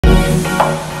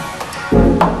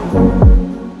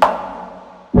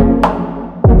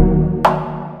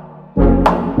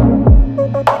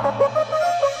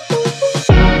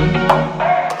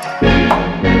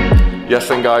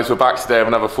guys, we're back today with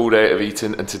another full day of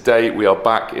eating, and today we are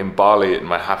back in Bali in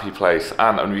my happy place, and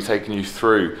I'm going to be taking you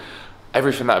through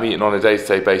everything that I'm eating on a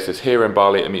day-to-day basis. Here in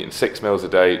Bali, I'm eating 6 meals a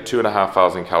day,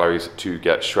 2,500 calories to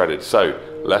get shredded. So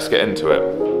let's get into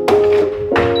it.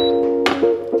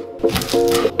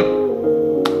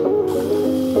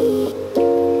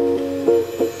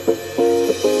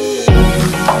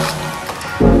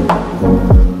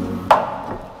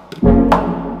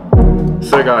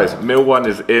 So guys, meal one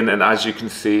is in, and as you can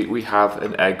see, we have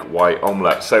an egg white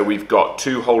omelette. So we've got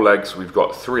 2 whole eggs, we've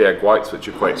got 3 egg whites, which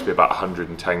equates to be about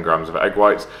 110 grams of egg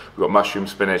whites. We've got mushroom,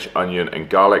 spinach, onion, and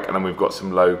garlic, and then we've got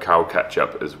some low-cal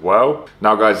ketchup as well.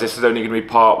 Now guys, this is only gonna be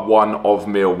part 1 of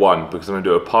meal 1, because I'm gonna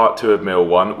do a part 2 of meal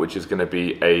 1, which is gonna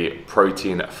be a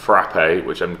protein frappe,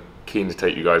 which I'm keen to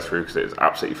take you guys through because it is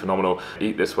absolutely phenomenal.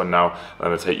 Eat this one now, and I'm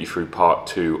gonna take you through part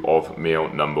 2 of meal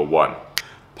number 1.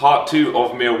 Part 2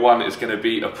 of meal 1 is going to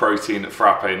be a protein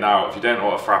frappe. Now, if you don't know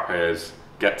what a frappe is,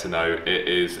 get to know. It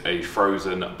is a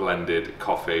frozen blended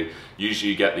coffee.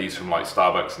 Usually you get these from like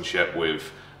Starbucks and shit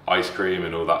with ice cream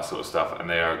and all that sort of stuff, and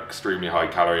they are extremely high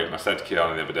calorie. And I said to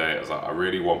Kiana the other day, I was like, I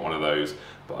really want one of those,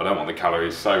 but I don't want the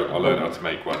calories, so I learned how to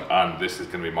make one, and this is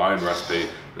going to be my own recipe.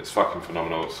 It's fucking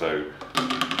phenomenal, so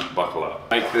buckle up.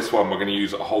 Make this one, we're going to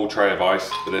use a whole tray of ice,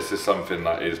 but this is something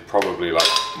that is probably like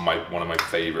one of my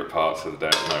favorite parts of the day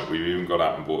at the moment. We've even gone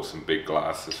out and bought some big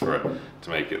glasses for it to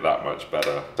make it that much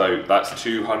better. So that's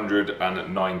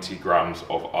 290 grams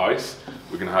of ice.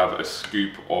 We're going to have a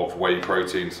scoop of whey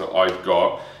protein. So I've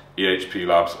got EHP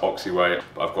Labs Oxywhey,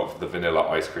 but I've got the vanilla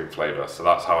ice cream flavor. So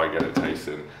that's how I get it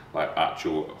tasting like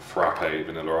actual frappe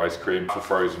vanilla ice cream. For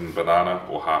frozen banana,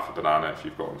 or half a banana if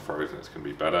you've got them frozen, it's going to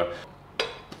be better.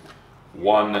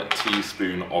 1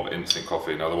 teaspoon of instant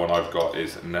coffee. Now the one I've got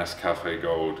is Nescafe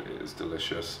Gold. It is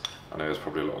delicious. I know there's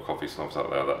probably a lot of coffee snobs out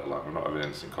there that are like, I'm not having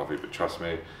instant coffee, but trust me,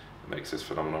 it makes this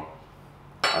phenomenal.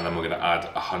 And then we're going to add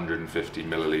 150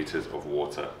 milliliters of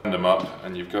water. Blend them up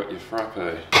and you've got your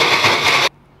frappe.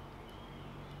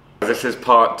 This is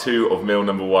part 2 of meal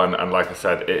number 1, and like I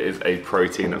said, it is a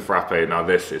protein frappe. Now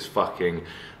this is fucking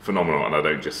phenomenal, and I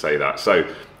don't just say that. So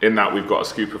in that, we've got a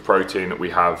scoop of protein.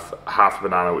 We have half a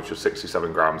banana, which is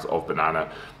 67 grams of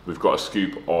banana. We've got a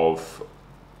scoop of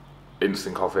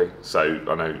instant coffee. So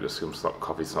I know there's some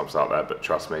coffee snobs out there, but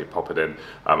trust me, pop it in.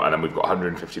 And then we've got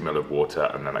 150 ml of water,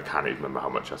 and then I can't even remember how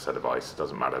much I said of ice. It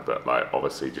doesn't matter, but like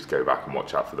obviously just go back and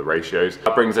watch out for the ratios.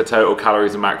 That brings the total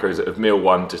calories and macros of meal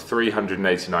 1 to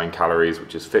 389 calories,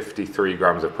 which is 53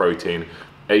 grams of protein,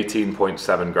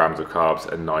 18.7 grams of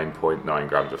carbs, and 9.9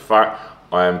 grams of fat.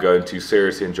 I am going to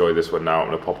seriously enjoy this one now. I'm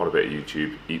gonna pop on a bit of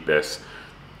YouTube, eat this.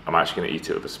 I'm actually gonna eat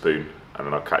it with a spoon, and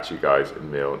then I'll catch you guys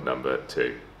in meal number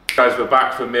 2. Guys, we're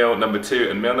back for meal number 2,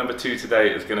 and meal number 2 today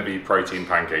is going to be protein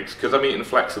pancakes. Because I'm eating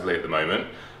flexibly at the moment,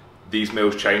 these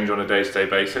meals change on a day-to-day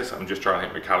basis. I'm just trying to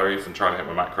hit my calories and trying to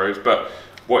hit my macros, but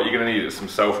what you're going to need is some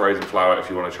self-raising flour if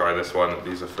you want to try this one.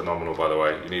 These are phenomenal, by the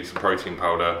way. You need some protein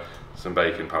powder, some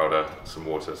baking powder, some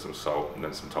water, some salt, and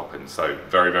then some toppings. So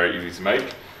very, very easy to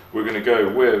make. We're going to go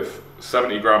with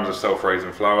 70 grams of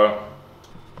self-raising flour,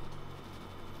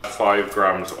 5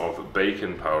 grams of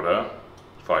baking powder,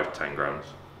 5 to 10 grams.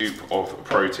 Scoop of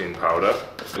protein powder.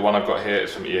 The one I've got here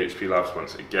is from EHP Labs,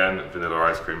 once again, vanilla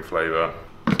ice cream flavor.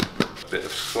 A bit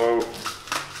of salt,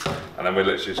 and then we're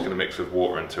literally just going to mix with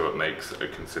water until it makes a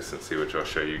consistency, which I'll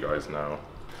show you guys now.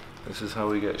 This is how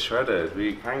we get shredded. We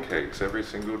eat pancakes every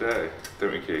single day,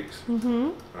 don't we, Keeks?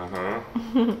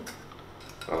 Mm-hmm.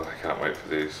 Oh, I can't wait for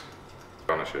these.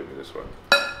 Donna showed me this one,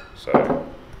 so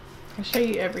I'll show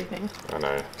you everything. I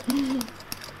know.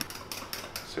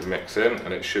 So mix in,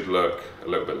 and it should look a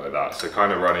little bit like that. So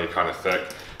kind of runny, kind of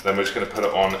thick. Then we're just going to put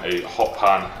it on a hot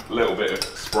pan, a little bit of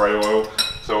spray oil.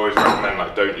 So I always recommend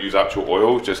like don't use actual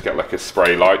oil, just get like a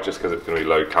spray light, just because it's going to be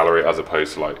low calorie as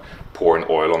opposed to like pouring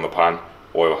oil on the pan.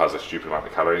 Oil has a stupid amount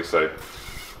of calories, so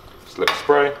just a little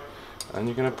spray, and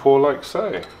you're going to pour like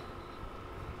so.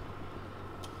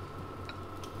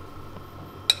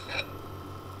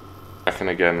 Back in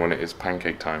again when it is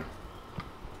pancake time.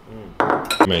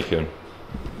 Making.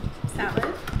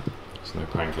 Salad. It's no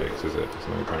pancakes, is it? It's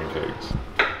no pancakes.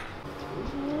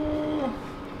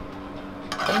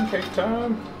 Pancake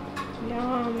time.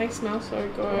 Yum, they smell so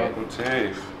good. Apple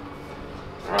teeth.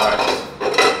 Right.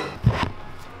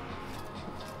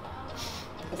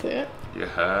 That's it?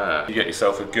 Yeah. You get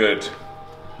yourself a good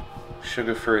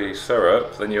sugar-free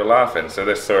syrup, then you're laughing. So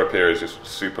this syrup here is just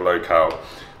super low cal.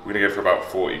 We're gonna go for about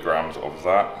 40 grams of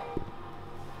that.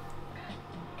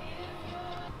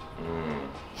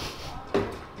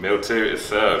 Meal 2 is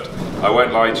served. I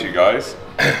won't lie to you guys,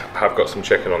 I have got some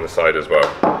chicken on the side as well.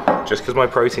 Just because my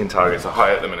protein targets are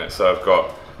high at the minute, so I've got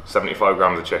 75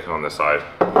 grams of chicken on this side,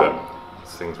 but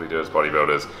it's things we do as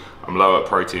bodybuilders. I'm low at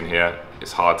protein here.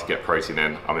 It's hard to get protein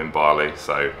in. I'm in Bali,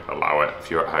 so allow it. If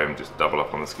you're at home, just double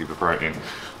up on the scoop of protein.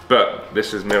 But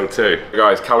this is meal 2.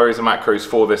 Guys, calories and macros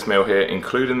for this meal here,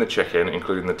 including the chicken,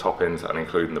 including the toppings, and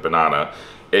including the banana,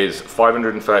 is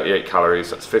 538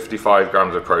 calories. That's 55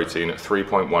 grams of protein,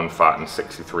 3.1 fat, and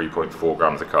 63.4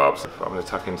 grams of carbs. I'm gonna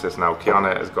tuck into this now.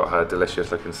 Kiana has got her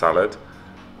delicious looking salad.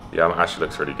 Yeah, actually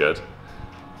looks really good.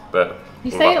 But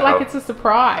you say it like it's a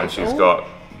surprise. And she's got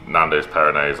Nando's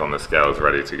Peronaise on the scales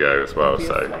ready to go as well.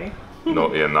 Obviously. So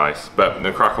naughty and nice. But I'm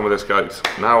gonna crack on with this, guys,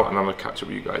 now, and I'm gonna catch up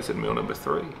with you guys in meal number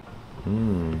 3.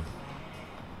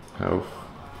 Health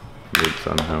meets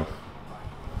unhealth.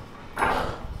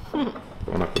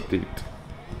 Bon appetit.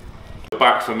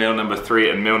 Back for meal number 3,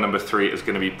 and meal number 3 is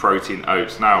going to be protein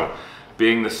oats. Now,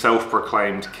 being the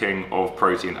self-proclaimed king of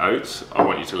protein oats, I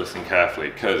want you to listen carefully,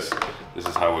 because this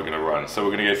is how we're going to run. So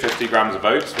we're going to go 50 grams of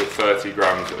oats with 30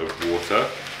 grams of water.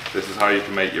 This is how you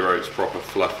can make your oats proper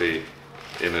fluffy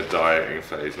in a dieting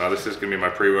phase. Now this is going to be my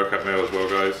pre-workout meal as well,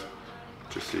 guys,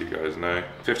 just so you guys know.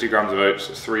 50 grams of oats,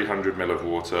 300 ml of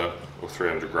water, or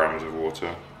 300 grams of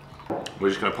water. We're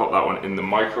just going to pop that one in the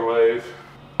microwave.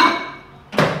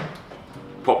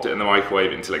 Popped it in the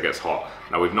microwave until it gets hot.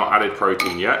 Now we've not added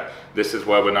protein yet. This is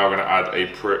where we're now going to add a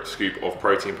scoop of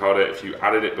protein powder. If you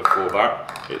added it before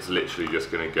that, it's literally just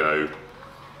going to go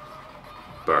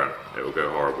burn. It will go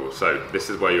horrible. So this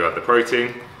is where you add the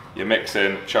protein. You mix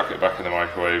in, chuck it back in the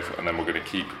microwave, and then we're going to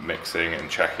keep mixing and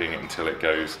checking until it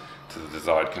goes to the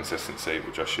desired consistency,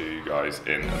 which I'll show you guys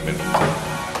in a minute.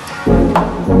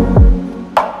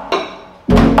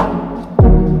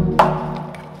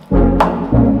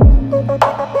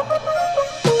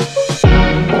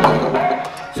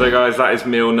 So guys, that is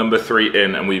meal number 3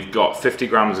 in, and we've got 50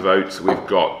 grams of oats, we've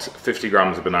got 50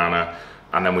 grams of banana,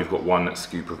 and then we've got 1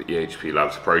 scoop of EHP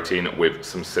Labs protein with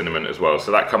some cinnamon as well.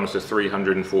 So that comes to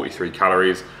 343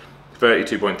 calories,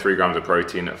 32.3 grams of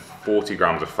protein, 40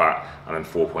 grams of fat, and then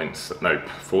 40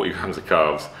 grams of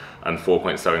carbs, and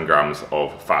 4.7 grams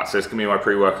of fat. So this can be my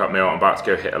pre-workout meal. I'm about to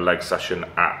go hit a leg session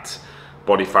at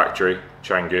Body Factory,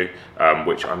 Canggu,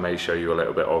 which I may show you a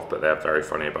little bit of, but they're very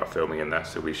funny about filming in there,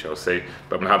 so we shall see.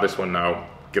 But I'm gonna have this one now,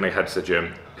 gonna head to the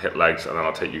gym, hit legs, and then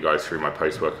I'll take you guys through my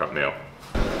post-workout meal.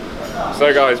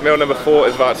 So guys, meal number 4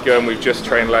 is about to go, and we've just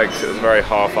trained legs. It was a very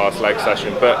half-assed leg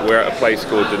session, but we're at a place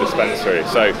called The Dispensary.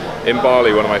 So in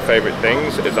Bali, one of my favorite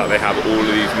things is that they have all of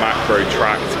these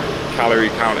macro-tracked,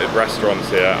 calorie-counted restaurants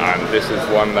here, and this is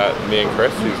one that me and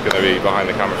Chris, who's going to be behind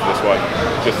the camera for this one,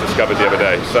 just discovered the other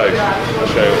day. So I'll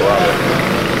show you what we're at.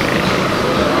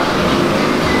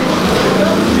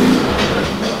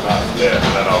 That's it,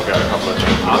 and then I'll get a couple of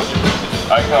things.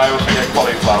 Can I also get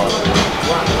cauliflower?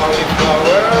 One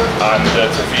cauliflower. And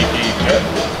tzatziki, good?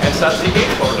 And tzatziki?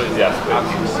 Yes,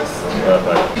 please.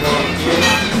 Perfect.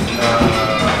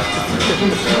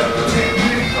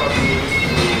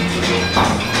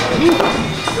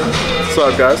 What's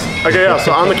up, guys? Okay, yeah,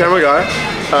 so I'm the camera guy.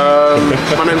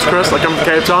 My name's Chris, I come from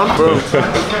Cape Town. Boom.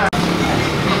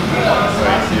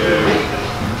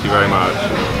 Thank you very much.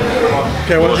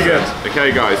 Okay, what did you get?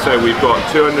 Okay guys, so we've got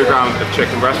 200 grams of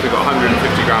chicken breast, we've got 150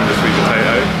 grams of sweet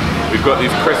potato, we've got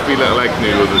these crispy little egg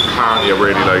noodles which apparently are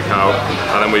really low cal,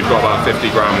 and then we've got about 50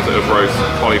 grams of roast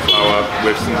cauliflower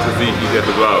with some tzatziki dip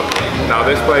as well. Now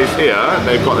this place here,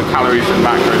 they've got the calories and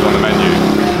macros on the menu,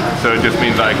 so it just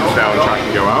means that I can stay on track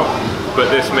and go out.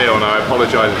 But this meal, and I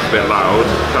apologise it's a bit loud,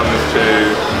 comes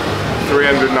to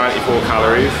 394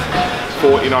 calories,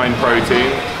 49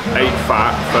 protein, 8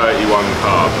 fat, 31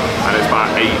 carb, and it's about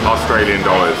 8 Australian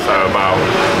dollars, so about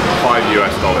 $5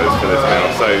 US for this meal.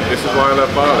 So this is why I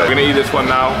love Bali. We're gonna eat this one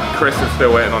now. Chris is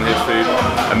still waiting on his food,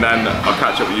 and then I'll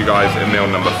catch up with you guys in meal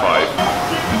number 5.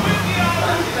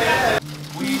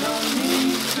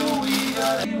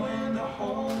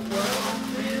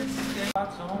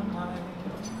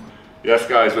 Yes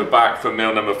guys, we're back for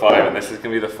meal number 5, and this is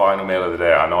going to be the final meal of the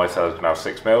day. I know I said it's now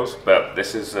 6 meals, but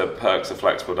this is the perks of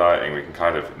flexible dieting. We can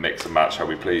kind of mix and match how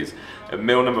we please. And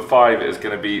meal number 5 is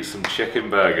going to be some chicken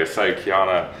burgers. So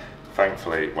Kiana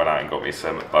thankfully went out and got me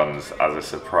some buns as a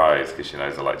surprise, because she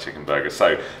knows I like chicken burgers.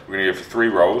 So we're going to go for 3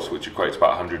 rolls, which equates to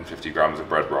about 150 grams of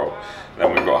bread roll.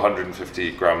 Then we've got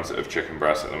 150 grams of chicken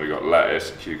breast, and then we've got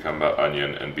lettuce, cucumber,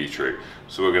 onion, and beetroot.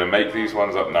 So we're going to make these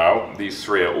ones up now. These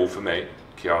 3 are all for me.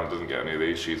 Kiana doesn't get any of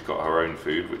these. She's got her own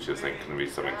food, which I think can be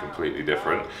something completely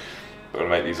different. We're going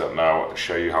to make these up now,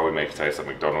 show you how we make it taste like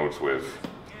McDonald's with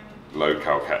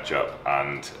low-cal ketchup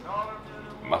and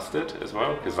mustard as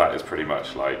well, because that is pretty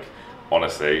much like,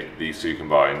 honestly, these 2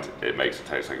 combined, it makes it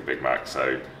taste like a Big Mac.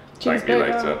 So thank you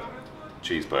later.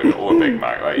 cheeseburger or a Big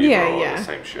Mac, like either or yeah. the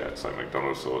same shit. It's like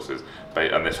McDonald's sauces,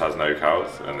 and this has no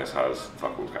cows, and this has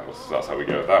fuck all cows. So that's how we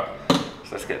go with that.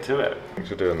 So let's get to it. Thanks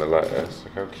for doing the lettuce.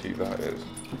 Look how cute that is.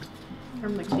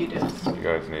 I'm the cutest. You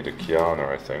guys need a Kiana,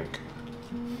 I think.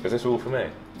 Is this all for me?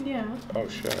 Yeah. Oh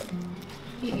shit.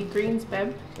 Eat your greens,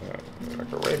 babe. Yeah, I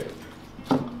can rate it.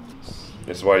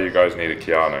 This is why you guys need a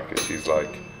Kiana, because she's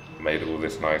like made all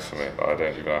this nice for me that I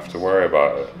don't even have to worry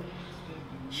about it.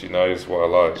 She knows what I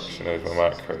like, she knows my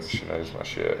macros, she knows my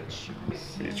shit.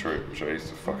 Beetroot, which I used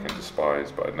to fucking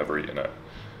despise, but I'd never eaten it.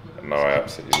 And now I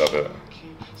absolutely love it.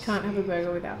 Can't have a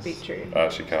burger without beetroot. I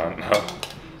actually can't now.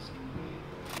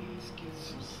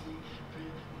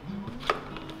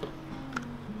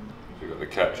 We've got the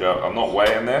ketchup. I'm not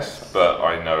weighing this, but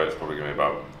I know it's probably going to be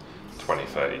about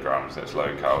 20-30 grams. It's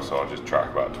low cal, so I'll just track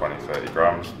about 20-30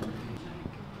 grams.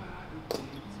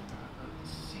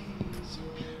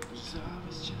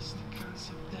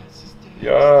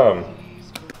 Yum!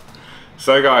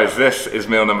 So guys, this is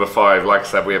meal number 5. Like I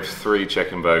said, we have 3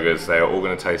 chicken burgers. They are all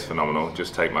going to taste phenomenal,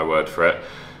 just take my word for it.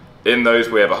 In those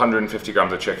we have 150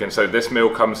 grams of chicken. So this meal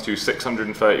comes to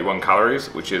 631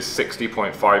 calories, which is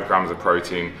 60.5 grams of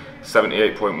protein,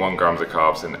 78.1 grams of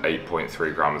carbs and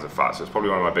 8.3 grams of fat. So it's probably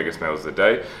one of my biggest meals of the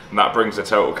day. And that brings the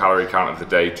total calorie count of the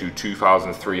day to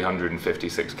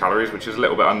 2,356 calories, which is a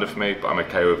little bit under for me, but I'm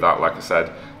okay with that. Like I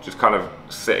said, just kind of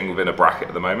sitting within a bracket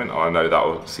at the moment. I know that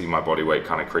will see my body weight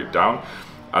kind of creep down.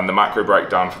 And the macro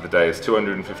breakdown for the day is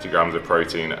 250 grams of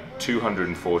protein,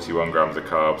 241 grams of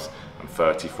carbs, and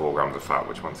 34 grams of fat,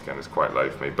 which once again is quite low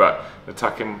for me. But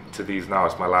attacking to these now,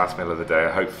 it's my last meal of the day.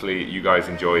 Hopefully you guys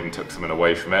enjoyed and took something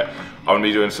away from it. I'm gonna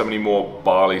be doing so many more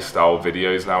barley style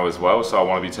videos now as well. So I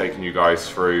wanna be taking you guys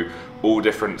through all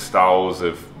different styles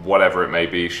of whatever it may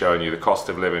be, showing you the cost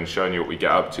of living, showing you what we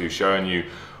get up to, showing you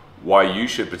why you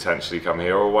should potentially come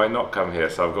here or why not come here.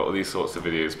 So I've got all these sorts of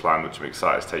videos planned, which I'm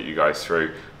excited to take you guys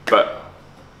through. But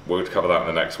we'll cover that in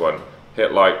the next one.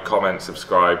 Hit like, comment,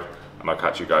 subscribe, and I'll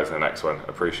catch you guys in the next one.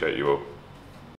 Appreciate you all.